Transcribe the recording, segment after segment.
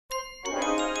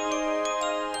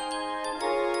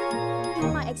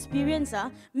In my experience,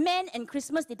 men and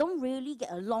Christmas, they don't really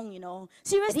get along, you know.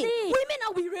 Seriously.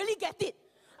 Women, we really get it.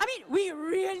 I mean, we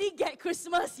really get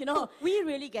Christmas, you know. We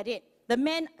really get it. The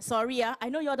men, sorry, I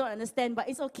know y'all don't understand, but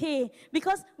it's okay.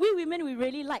 Because we women, we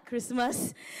really like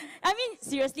Christmas. I mean,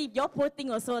 seriously, y'all poor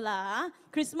thing also lah.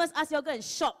 Christmas, ask y'all go and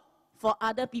shop for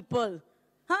other people.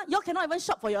 Y'all cannot even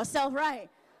shop for yourself, right?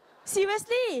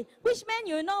 Seriously, which man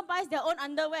you know buys their own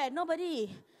underwear?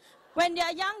 Nobody. When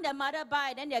they're young, their mother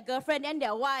buy, then their girlfriend, then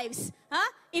their wives.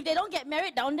 If they don't get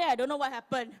married down there, I don't know what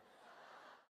happened.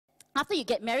 After you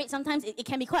get married, sometimes it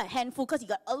can be quite a handful because you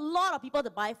got a lot of people to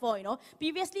buy for, you know.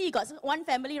 Previously, you got one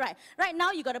family, right? Right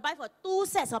now, you got to buy for 2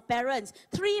 sets of parents,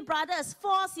 3 brothers,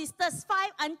 4 sisters,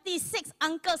 5 aunties, 6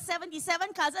 uncles,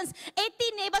 77 cousins,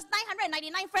 80 neighbors,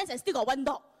 999 friends, and still got 1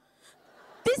 dog.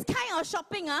 This kind of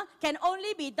shopping can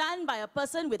only be done by a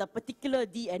person with a particular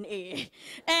DNA.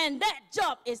 And that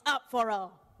job is up for a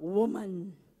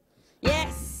woman.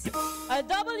 Yes, a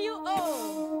W.O.M.A.N.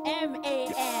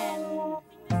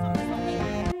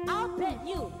 I'll bet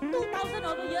you, 2,000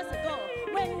 over years ago,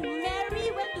 when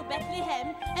Mary went to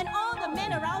Bethlehem and all the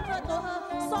men around her told her,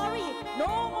 sorry,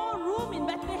 no more room in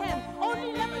Bethlehem.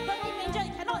 Only left a dirty manger.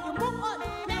 You cannot, you move on.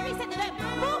 Mary said to them,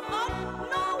 move on?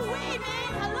 No way,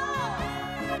 man. Hello.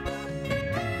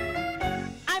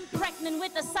 I'm pregnant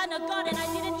with the Son of God and I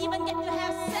didn't even get to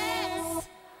have sex.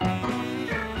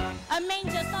 A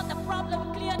manger's not the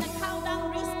problem. Clear the cow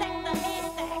down, restack the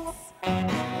haystacks.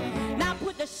 Now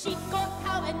put the sheep, goat,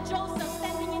 cow, and Joseph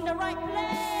standing in the right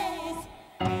place.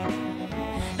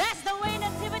 That's the way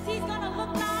nativity's gonna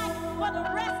look like for the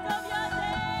rest of your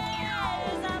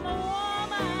days. I'm a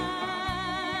woman,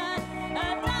 a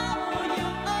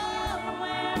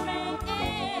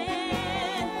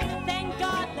W.O.M.A.N. Thank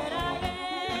God that I am.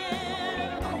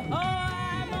 Oh,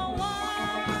 I'm a woman,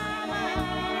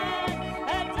 a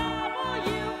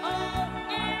W.O.M.A.N.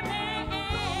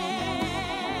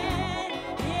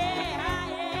 Yeah, I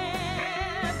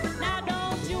am. Now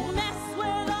don't you mess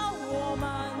with a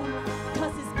woman,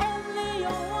 'cause it's only a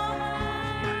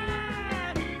woman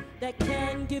that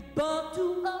can give birth to